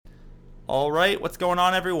All right, what's going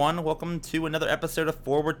on, everyone? Welcome to another episode of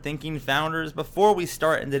Forward Thinking Founders. Before we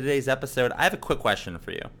start into today's episode, I have a quick question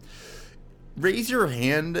for you. Raise your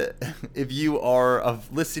hand if you are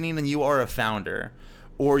listening and you are a founder,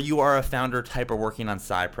 or you are a founder type or working on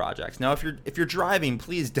side projects. Now, if you're driving,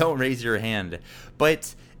 please don't raise your hand.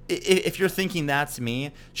 But if you're thinking that's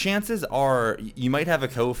me, chances are you might have a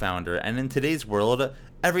co-founder, and in today's world,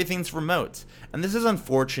 everything's remote. And this is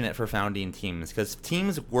unfortunate for founding teams because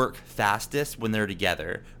teams work fastest when they're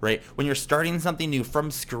together, right? When you're starting something new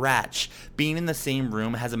from scratch, being in the same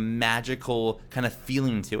room has a magical kind of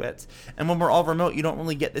feeling to it. And when we're all remote, you don't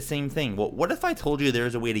really get the same thing. Well, what if I told you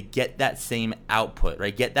there's a way to get that same output,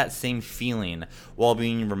 right? Get that same feeling while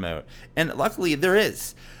being remote? And luckily, there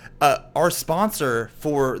is. Our sponsor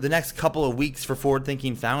for the next couple of weeks for Forward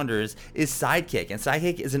Thinking Founders is Sidekick. And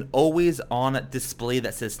Sidekick is an always-on display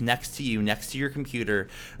that sits next to you, next to your computer.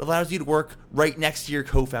 It allows you to work right next to your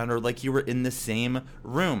co-founder like you were in the same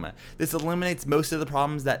room. This eliminates most of the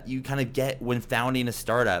problems that you kind of get when founding a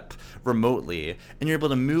startup remotely. And you're able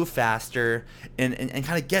to move faster and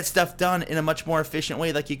kind of get stuff done in a much more efficient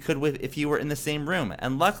way like you could if you were in the same room.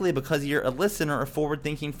 And luckily, because you're a listener of Forward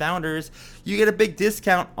Thinking Founders, you get a big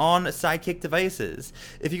discount on Sidekick devices.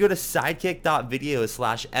 If you go to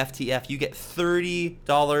sidekick.video/FTF, you get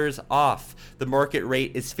 $30 off. The market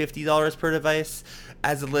rate is $50 per device.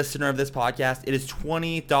 As a listener of this podcast, it is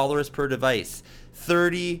 $20 per device.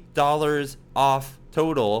 $30 off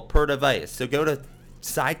total per device. So go to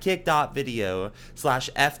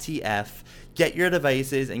sidekick.video/FTF, get your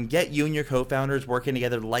devices, and get you and your co-founders working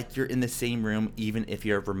together like you're in the same room, even if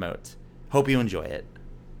you're remote. Hope you enjoy it.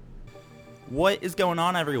 What is going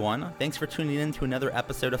on, everyone? Thanks for tuning in to another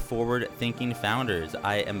episode of Forward Thinking Founders.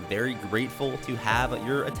 I am very grateful to have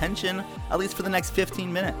your attention, at least for the next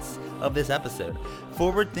 15 minutes of this episode.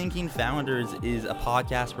 Forward Thinking Founders is a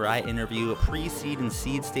podcast where I interview pre-seed and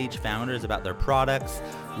seed stage founders about their products,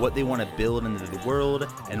 what they want to build into the world,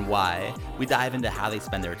 and why. We dive into how they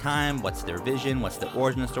spend their time, what's their vision, what's their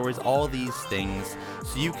origin stories, all these things,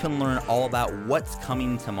 so you can learn all about what's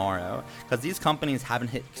coming tomorrow. Because these companies haven't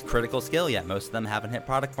hit critical scale yet. Most of them haven't hit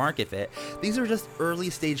product market fit. These are just early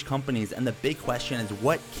stage companies, and the big question is,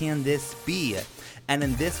 what can this be? And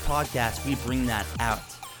in this podcast, we bring that out.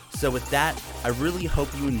 So with that, I really hope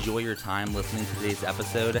you enjoy your time listening to today's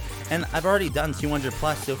episode. And I've already done 200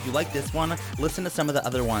 plus, so if you like this one, listen to some of the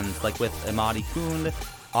other ones, like with Imadi Kund,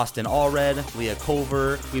 Austin Allred, Leah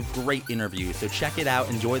Culver. We have great interviews, so check it out,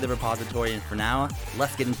 enjoy the repository, and for now,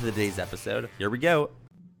 let's get into today's episode. Here we go.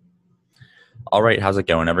 All right, how's it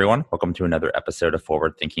going, everyone? Welcome to another episode of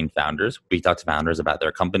Forward Thinking Founders. We talk to founders about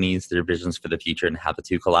their companies, their visions for the future, and how the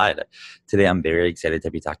two collide. Today, I'm very excited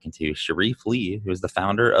to be talking to Sharif Lee, who is the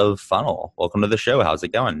founder of Funnel. Welcome to the show. How's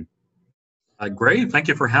it going? Great. Thank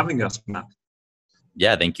you for having us, Matt.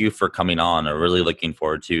 Yeah, thank you for coming on. I'm really looking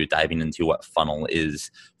forward to diving into what Funnel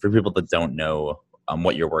is. For people that don't know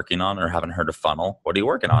what you're working on or haven't heard of Funnel, what are you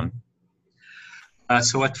working on?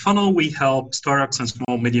 So at Funnel, we help startups and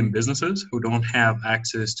small, medium businesses who don't have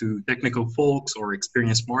access to technical folks or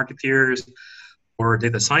experienced marketeers or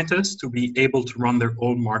data scientists to be able to run their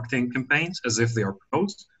own marketing campaigns as if they are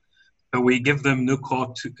pros. So we give them a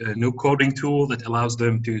new coding tool that allows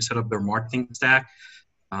them to set up their marketing stack,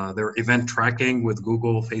 their event tracking with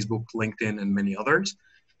Google, Facebook, LinkedIn, and many others.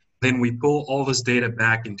 Then we pull all this data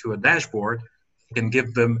back into a dashboard that can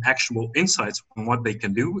give them actionable insights on what they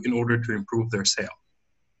can do in order to improve their sale.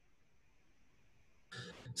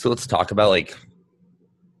 So let's talk about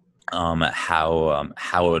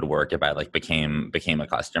how it would work if I became a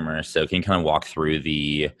customer. So can you kind of walk through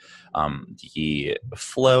the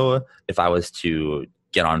flow if I was to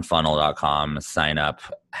get on funnel.com, sign up?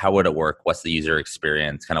 How would it work? What's the user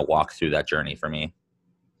experience? Kind of walk through that journey for me.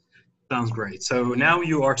 Sounds great. So now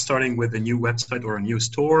you are starting with a new website or a new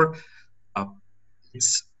store.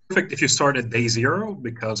 It's perfect if you start at day zero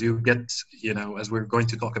because you get, as we're going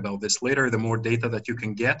to talk about this later, the more data that you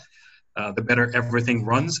can get, the better everything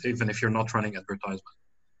runs, even if you're not running advertisement.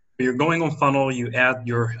 You're going on Funnel, you add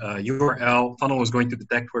your URL. Funnel is going to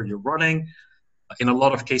detect where you're running. In a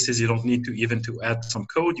lot of cases, you don't need to add some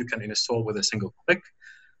code. You can install with a single click.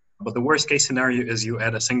 But the worst case scenario is you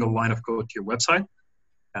add a single line of code to your website.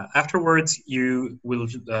 Afterwards, you will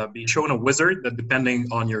be shown a wizard that, depending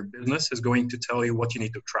on your business, is going to tell you what you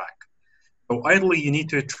need to track. So ideally, you need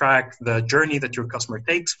to track the journey that your customer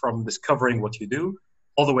takes from discovering what you do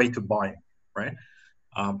all the way to buying, right?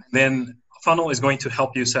 Then Funnel is going to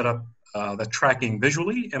help you set up the tracking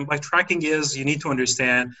visually. And by tracking you need to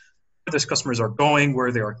understand where those customers are going,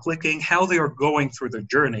 where they are clicking, how they are going through the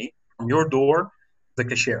journey from your door to the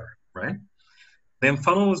cashier, right? Then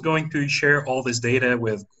Funnel is going to share all this data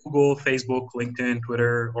with Google, Facebook, LinkedIn,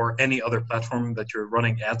 Twitter, or any other platform that you're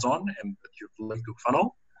running ads on and that you've linked to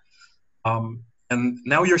Funnel. And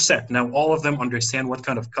now you're set. Now all of them understand what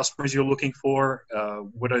kind of customers you're looking for,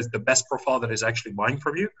 what is the best profile that is actually buying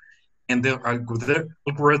from you. And the algorithm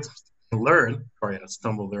can learn, sorry, I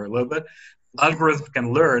stumbled there a little bit. The algorithm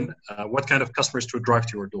can learn what kind of customers to drive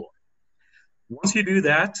to your door. Once you do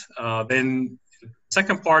that, then the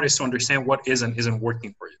second part is to understand what is and isn't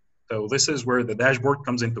working for you. So this is where the dashboard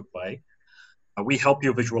comes into play. We help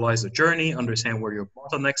you visualize the journey, understand where your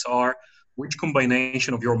bottlenecks are, which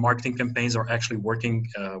combination of your marketing campaigns are actually working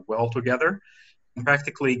well together, and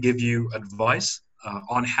practically give you advice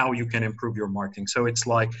on how you can improve your marketing. So it's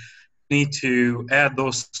like you need to add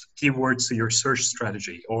those keywords to your search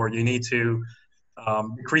strategy, or you need to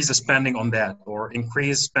decrease the spending on that, or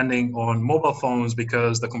increase spending on mobile phones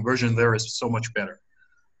because the conversion there is so much better,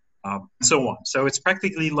 and so on. So it's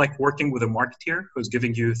practically like working with a marketeer who's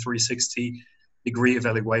giving you 360-degree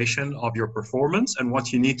evaluation of your performance and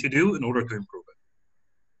what you need to do in order to improve it.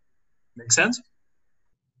 Make sense?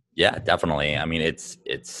 Yeah, definitely. I mean,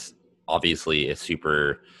 it's obviously a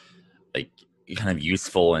super like kind of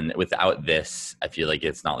useful, and without this, I feel like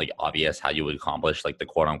it's not like obvious how you would accomplish like the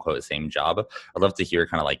quote unquote same job. I'd love to hear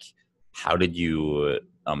kind of like, how did you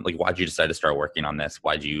like, why'd you decide to start working on this?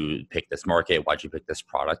 Why'd you pick this market? Why'd you pick this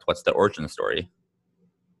product? What's the origin story?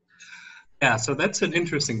 Yeah, so that's an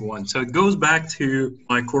interesting one. So it goes back to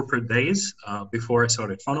my corporate days before I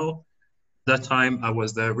started Funnel. At that time, I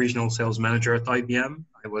was the regional sales manager at IBM.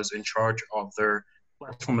 I was in charge of their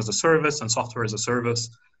platform as a service and software as a service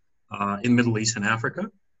in Middle East and Africa.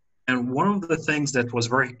 And one of the things that was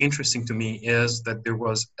very interesting to me is that there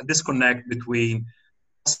was a disconnect between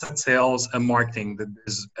sales and marketing. That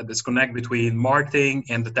is a disconnect between marketing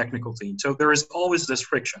and the technical team. So there is always this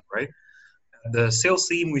friction, right? The sales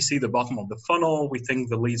team, we see the bottom of the funnel. We think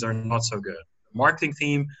the leads are not so good. The marketing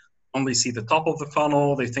team only see the top of the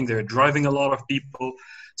funnel. They think they're driving a lot of people.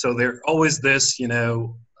 So there's always this,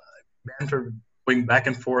 banter going back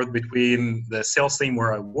and forth between the sales team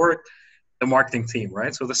where I work, the marketing team,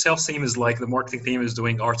 right? So the sales team is like the marketing team is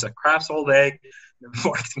doing arts and crafts all day. The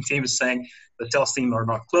marketing team is saying the sales team are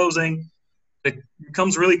not closing. It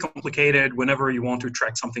becomes really complicated whenever you want to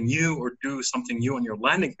track something new or do something new on your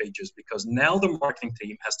landing pages, because now the marketing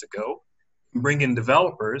team has to go and bring in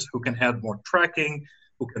developers who can add more tracking,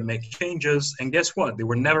 who can make changes. And guess what? They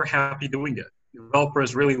were never happy doing it.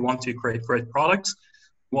 Developers really want to create great products.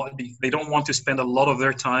 They don't want to spend a lot of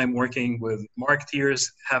their time working with marketeers,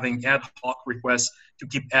 having ad hoc requests to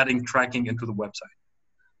keep adding tracking into the website.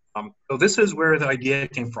 So this is where the idea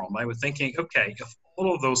came from. I was thinking, okay, if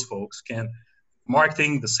all of those folks can,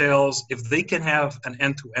 marketing, the sales, if they can have an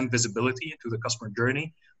end-to-end visibility into the customer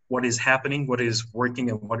journey, what is happening, what is working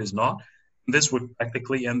and what is not, this would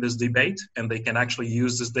practically end this debate, and they can actually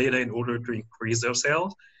use this data in order to increase their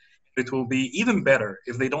sales. It will be even better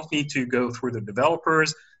if they don't need to go through the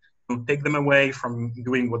developers, take them away from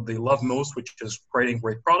doing what they love most, which is creating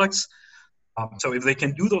great products. So if they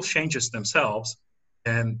can do those changes themselves,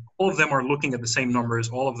 and all of them are looking at the same numbers,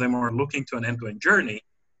 all of them are looking to an end-to-end journey,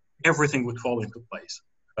 everything would fall into place.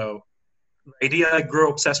 So the idea, I grew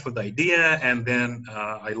obsessed with the idea, and then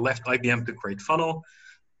I left IBM to create Funnel.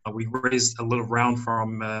 We raised a little round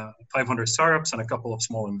from 500 startups and a couple of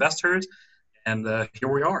small investors, and here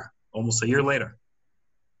we are, almost a year later.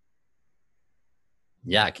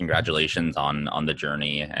 Yeah, congratulations on the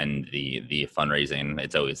journey and the fundraising.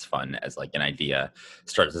 It's always fun as like an idea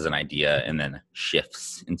starts as an idea and then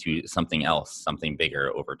shifts into something else, something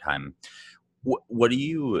bigger over time. What do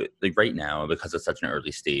you like right now, because it's such an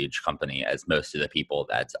early stage company, as most of the people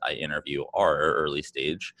that I interview are early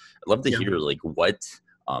stage? I'd love to hear like what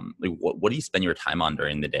do you spend your time on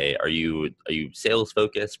during the day? Are you sales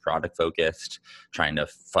focused, product focused, trying to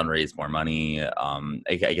fundraise more money?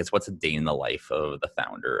 I guess what's a day in the life of the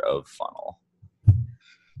founder of Funnel?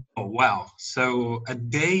 Oh, wow. So a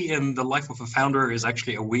day in the life of a founder is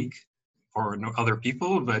actually a week for other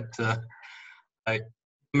people, but the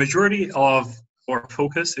majority of our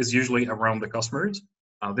focus is usually around the customers.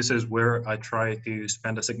 This is where I try to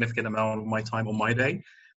spend a significant amount of my time on my day.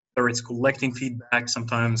 Whether it's collecting feedback,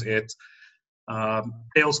 sometimes it's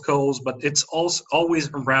sales calls, but it's also always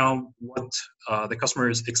around what the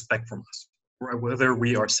customers expect from us, whether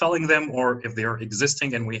we are selling them or if they are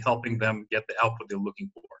existing and we're helping them get the output they're looking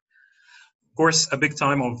for. Of course, a big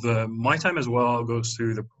time of my time as well goes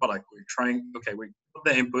to the product. We put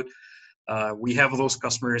the input. We have those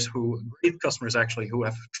great customers actually, who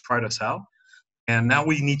have tried us out. And now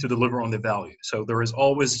we need to deliver on the value. So there is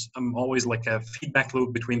always like a feedback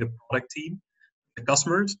loop between the product team, the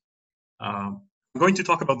customers. I'm going to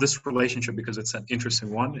talk about this relationship because it's an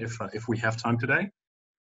interesting one if we have time today.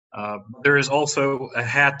 There is also a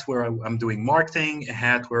hat where I'm doing marketing, a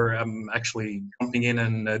hat where I'm actually jumping in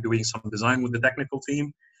and doing some design with the technical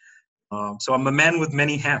team. So I'm a man with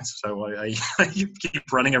many hats. So I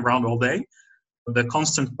keep running around all day. The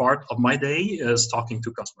constant part of my day is talking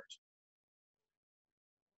to customers.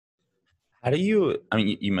 How do you, I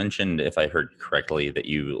mean, you mentioned, if I heard correctly, that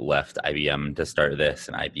you left IBM to start this,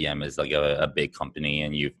 and IBM is like a big company,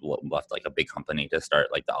 and you've left like a big company to start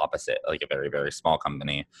like the opposite, like a very, very small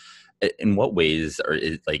company. In what ways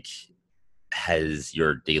has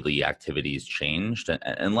your daily activities changed?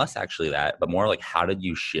 And less actually that, but more like, how did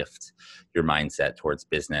you shift your mindset towards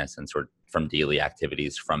business and sort of from daily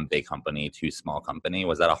activities from big company to small company?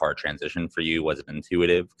 Was that a hard transition for you? Was it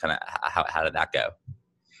intuitive? Kind of how did that go?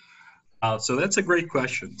 So that's a great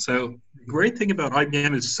question. So the great thing about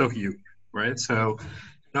IBM is so huge, right? So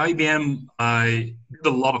at IBM, I did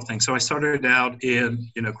a lot of things. So I started out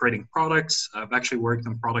in creating products. I've actually worked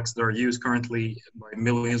on products that are used currently by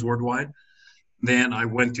millions worldwide. Then I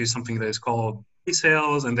went to something that is called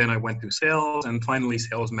pre-sales, and then I went to sales, and finally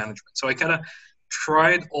sales management. So I kind of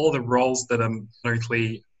tried all the roles that I'm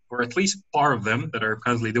currently, or at least part of them, that are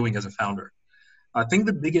currently doing as a founder. I think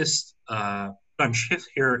the biggest shift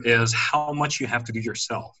here is how much you have to do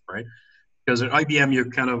yourself, right? Because at IBM, you're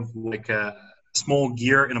kind of like a small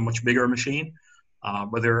gear in a much bigger machine.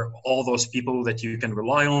 But there are all those people that you can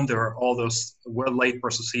rely on. There are all those well-laid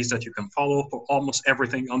processes that you can follow for almost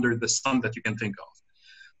everything under the sun that you can think of.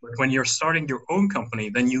 But when you're starting your own company,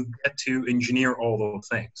 then you get to engineer all those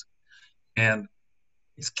things. And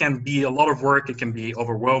it can be a lot of work. It can be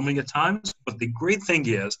overwhelming at times. But the great thing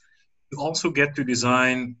is you also get to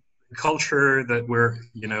design the culture that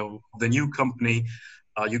the new company.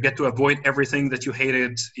 You get to avoid everything that you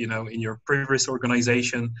hated, in your previous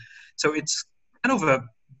organization. So it's kind of a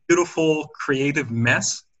beautiful, creative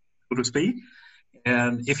mess, so to speak.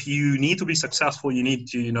 And if you need to be successful, you need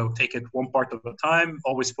to, take it one part at a time,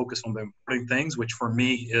 always focus on the important things, which for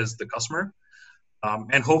me is the customer.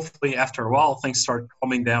 And hopefully after a while, things start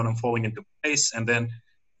coming down and falling into place. And then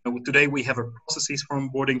today we have a processes for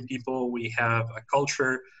onboarding people. We have a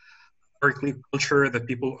culture, very clear culture that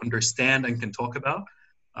people understand and can talk about.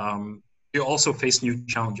 You also face new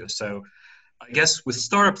challenges. So I guess with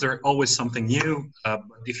startups, there's always something new. But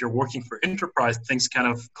if you're working for enterprise, things kind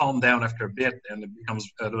of calm down after a bit and it becomes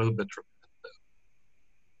a little bit.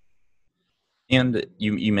 And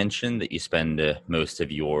you mentioned that you spend most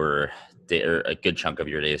of your day, or a good chunk of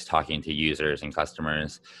your days, talking to users and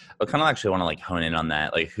customers. I kind of actually want to like hone in on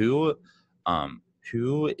that. Like who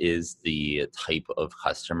is the type of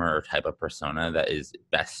customer or type of persona that is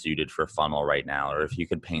best suited for funnel right now? Or if you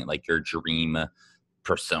could paint like your dream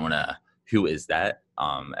persona, who is that?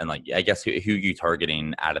 And like, I guess who you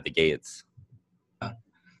targeting out of the gates?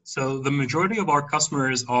 So the majority of our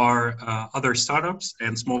customers are other startups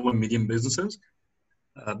and small and medium businesses.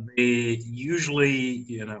 They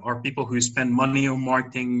usually, are people who spend money on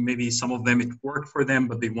marketing. Maybe some of them it worked for them,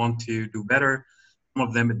 but they want to do better. Some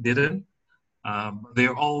of them it didn't.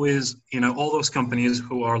 They're always, all those companies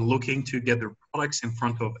who are looking to get their products in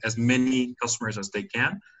front of as many customers as they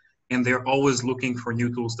can. And they're always looking for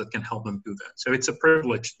new tools that can help them do that. So it's a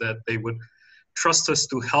privilege that they would trust us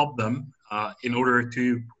to help them in order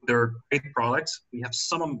to their great products. We have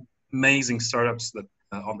some amazing startups that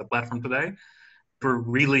on the platform today. We're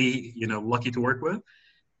really, lucky to work with.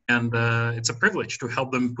 And it's a privilege to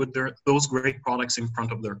help them put those great products in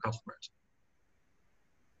front of their customers.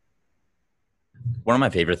 One of my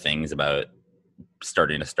favorite things about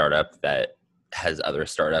starting a startup that has other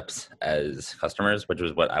startups as customers, which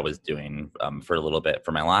was what I was doing for a little bit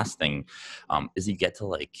for my last thing, is you get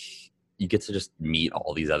to just meet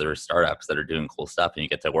all these other startups that are doing cool stuff, and you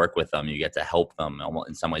get to work with them. You get to help them.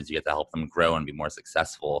 In some ways, you get to help them grow and be more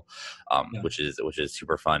successful, which is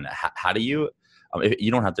super fun. How do you?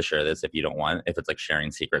 You don't have to share this if you don't want, if it's like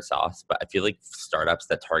sharing secret sauce, but I feel like startups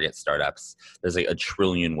that target startups, there's like a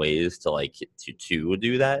trillion ways to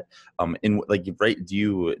do that. In like, right, do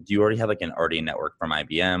you already have like an already network from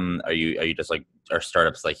IBM? Are you just like, are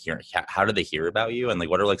startups like here? How do they hear about you? And like,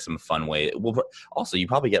 what are like some fun ways? Well, also you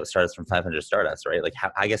probably get startups from 500 startups, right? Like,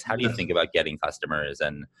 how do you think about getting customers?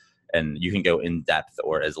 And you can go in depth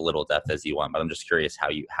or as little depth as you want, but I'm just curious how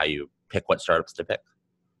you pick what startups to pick.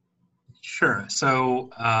 Sure.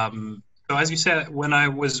 So as you said, when I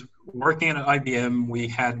was working at IBM, we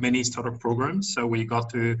had many startup programs. So we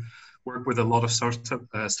got to work with a lot of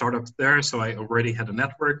startups there. So I already had a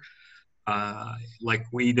network. Like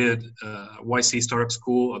we did YC Startup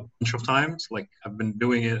School a bunch of times. Like I've been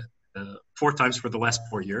doing it 4 times for the last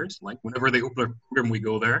 4 years. Like whenever they open a program, we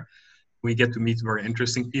go there. We get to meet very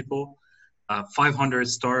interesting people. 500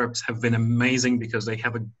 startups have been amazing because they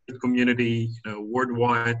have a good community,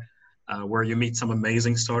 worldwide, where you meet some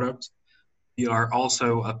amazing startups. We are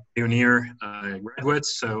also a Pioneer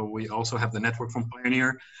graduates, so we also have the network from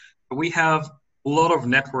Pioneer. But we have a lot of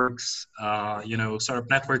networks, startup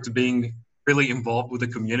networks being really involved with the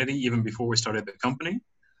community even before we started the company.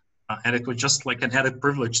 And it was just like an added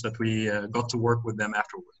privilege that we got to work with them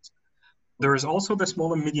afterwards. There is also the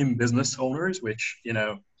small and medium business owners, which,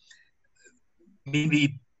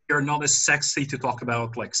 maybe they're not as sexy to talk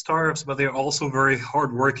about like startups, but they're also very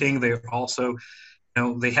hardworking. They're also,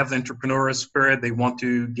 they have the entrepreneurial spirit. They want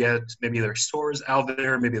to get maybe their stores out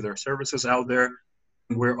there, maybe their services out there.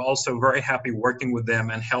 And we're also very happy working with them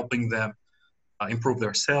and helping them improve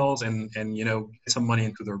their sales and get some money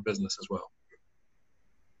into their business as well.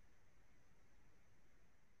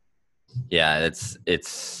 Yeah, it's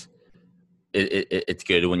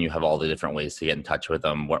good when you have all the different ways to get in touch with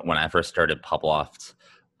them. When I first started Publoft,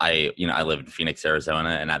 I lived in Phoenix, Arizona,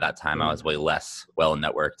 and at that time I was way less well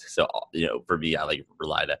networked. So, for me, I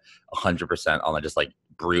relied 100% on just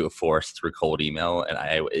brute force through cold email. And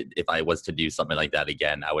if I was to do something like that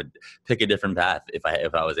again, I would pick a different path if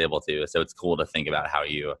I was able to. So it's cool to think about how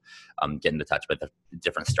you get into touch with the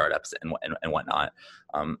different startups and whatnot.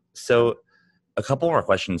 So a couple more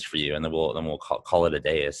questions for you, and then we'll call it a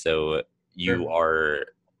day. So you are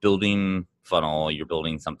building Funnel. You're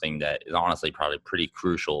building something that is honestly probably pretty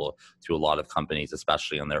crucial to a lot of companies,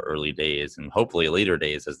 especially in their early days and hopefully later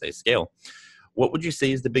days as they scale. What would you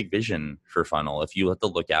say is the big vision for Funnel? If you have to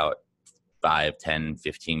look out 5, 10,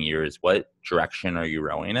 15 years, what direction are you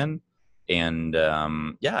rowing in? And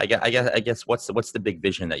I guess what's the big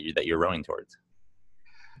vision that you're rowing towards?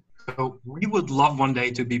 So we would love one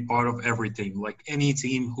day to be part of every team, like any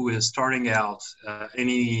team who is starting out,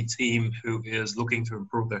 any team who is looking to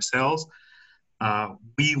improve their sales.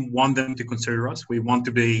 We want them to consider us. We want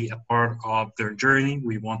to be a part of their journey.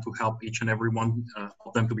 We want to help each and every one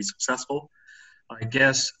of them to be successful. I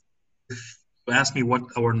guess if you ask me what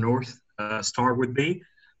our North Star would be,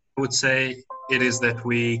 I would say it is that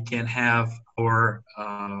we can have our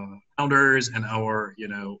founders and our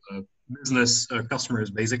business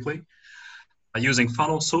customers basically using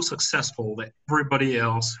Funnel so successful that everybody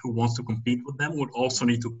else who wants to compete with them would also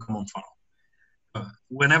need to come on Funnel.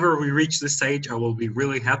 Whenever we reach this stage, I will be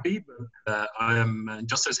really happy, but I am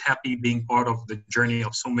just as happy being part of the journey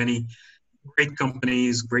of so many great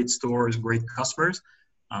companies, great stores, great customers.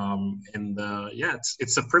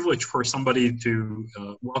 It's a privilege for somebody to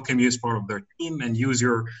welcome you as part of their team and use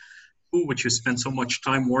your tool, which you spend so much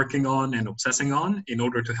time working on and obsessing on, in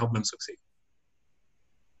order to help them succeed.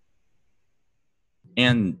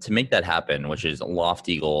 And to make that happen, which is a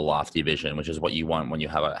lofty goal, lofty vision, which is what you want when you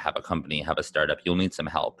have a company, have a startup, you'll need some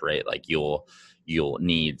help, right? Like you'll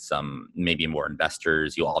need some, maybe more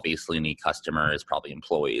investors. You'll obviously need customers, probably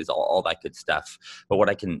employees, all that good stuff. But what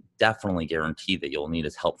I can definitely guarantee that you'll need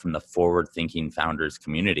is help from the forward-thinking founders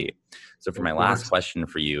community. So for my last question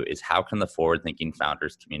for you is, how can the forward-thinking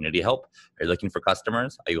founders community help? Are you looking for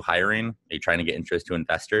customers? Are you hiring? Are you trying to get interest to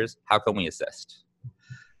investors? How can we assist?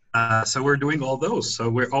 So we're doing all those. So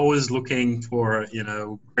we're always looking for,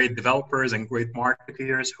 great developers and great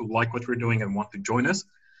marketeers who like what we're doing and want to join us.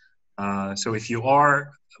 So if you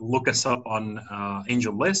are, look us up on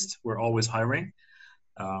AngelList. We're always hiring.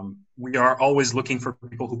 We are always looking for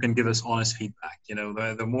people who can give us honest feedback.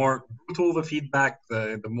 The more brutal the feedback,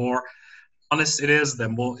 the more honest it is, the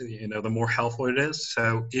more helpful it is.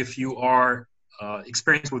 So if you are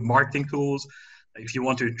experienced with marketing tools, if you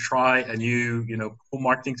want to try a new, cool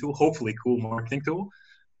marketing tool, hopefully cool marketing tool,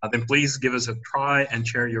 then please give us a try and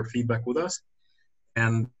share your feedback with us.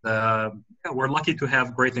 And we're lucky to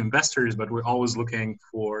have great investors, but we're always looking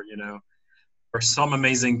for, for some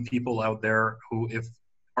amazing people out there who, if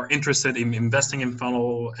are interested in investing in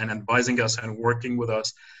Funnel and advising us and working with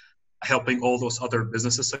us, helping all those other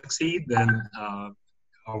businesses succeed, then I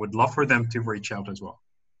would love for them to reach out as well.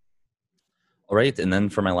 All right. And then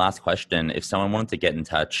for my last question, if someone wanted to get in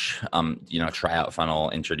touch, try out Funnel,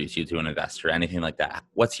 introduce you to an investor, anything like that,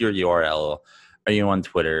 what's your URL? Are you on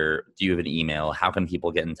Twitter? Do you have an email? How can people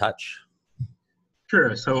get in touch?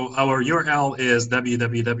 Sure. So our URL is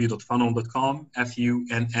www.funnel.com,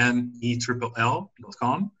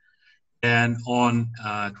 FUNNELL.com. And on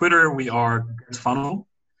Twitter, we are Funnel.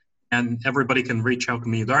 And everybody can reach out to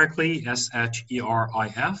me directly,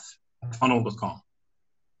 SHERIF@funnel.com.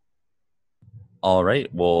 All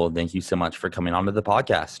right. Well, thank you so much for coming on to the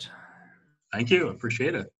podcast. Thank you.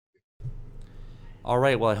 Appreciate it. All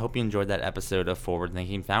right, well, I hope you enjoyed that episode of Forward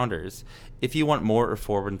Thinking Founders. If you want more of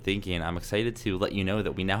Forward Thinking, I'm excited to let you know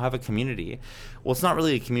that we now have a community. Well, it's not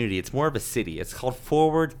really a community, it's more of a city. It's called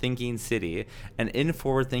Forward Thinking City. And in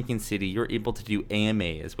Forward Thinking City, you're able to do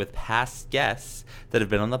AMAs with past guests that have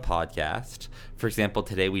been on the podcast. For example,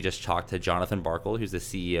 today we just talked to Jonathan Barkle, who's the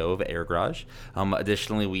CEO of Air Garage.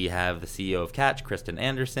 Additionally, we have the CEO of Catch, Kristen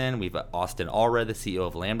Anderson. We have Austin Allred, the CEO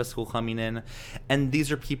of Lambda School, coming in. And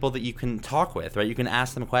these are people that you can talk with, right? You can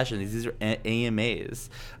ask them questions. These are AMAs.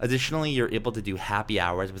 Additionally, you're able to do happy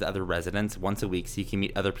hours with other residents once a week so you can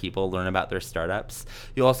meet other people, learn about their startups.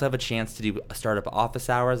 You also have a chance to do startup office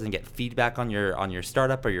hours and get feedback on your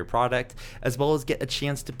startup or your product, as well as get a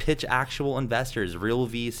chance to pitch actual investors, real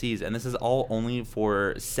VCs. And this is all only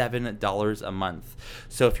for $7 a month.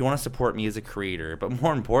 So if you want to support me as a creator, but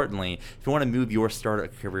more importantly, if you want to move your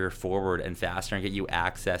startup career forward and faster and get you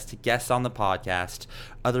access to guests on the podcast,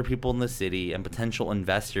 other people in the city, and potential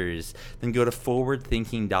investors, then go to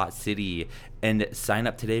forwardthinking.city and sign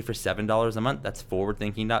up today for $7 a month. That's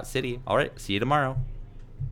forwardthinking.city. All right, see you tomorrow.